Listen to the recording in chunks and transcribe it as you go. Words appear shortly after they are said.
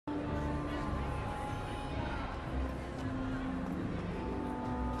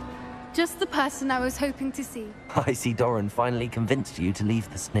just the person I was hoping to see. I see Doran finally convinced you to leave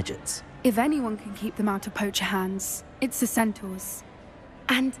the Snidgets. If anyone can keep them out of poacher hands, it's the centaurs.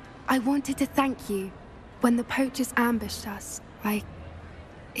 And I wanted to thank you. When the poachers ambushed us,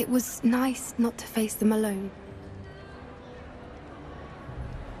 it was nice not to face them alone.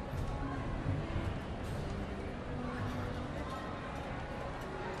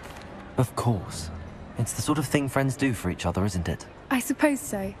 Of course. It's the sort of thing friends do for each other, isn't it? I suppose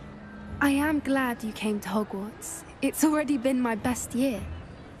so. I am glad you came to Hogwarts. It's already been my best year.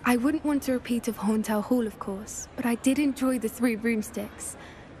 I wouldn't want a repeat of Horntail Hall, of course, but I did enjoy the Three Broomsticks.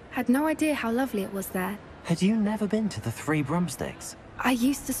 Had no idea how lovely it was there. Had you never been to the Three Broomsticks? I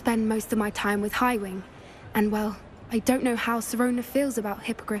used to spend most of my time with Highwing, and well, I don't know how Serona feels about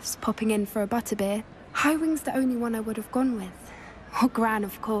hippogriffs popping in for a butterbeer. Highwing's the only one I would have gone with. Or Gran,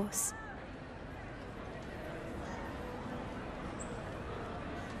 of course.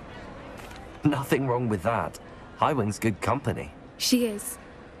 Nothing wrong with that. Highwing's good company. She is.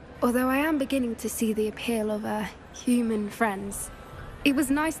 Although I am beginning to see the appeal of, human friends. It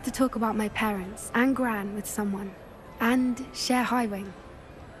was nice to talk about my parents and Gran with someone. And share Highwing.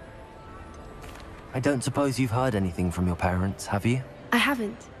 I don't suppose you've heard anything from your parents, have you? I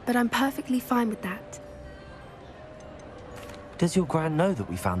haven't, but I'm perfectly fine with that. Does your Gran know that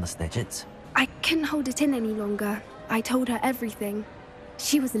we found the Snidgets? I couldn't hold it in any longer. I told her everything.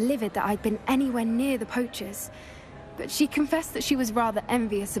 She was livid that I'd been anywhere near the poachers, but she confessed that she was rather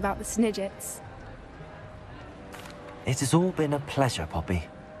envious about the Snidgets. It has all been a pleasure, Poppy.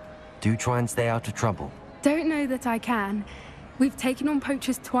 Do try and stay out of trouble. Don't know that I can. We've taken on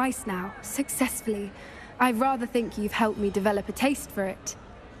poachers twice now, successfully. I rather think you've helped me develop a taste for it.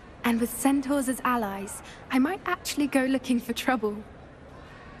 And with centaurs as allies, I might actually go looking for trouble.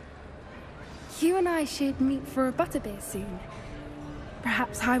 You and I should meet for a butterbeer soon.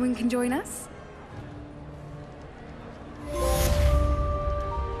 Perhaps Highwing can join us?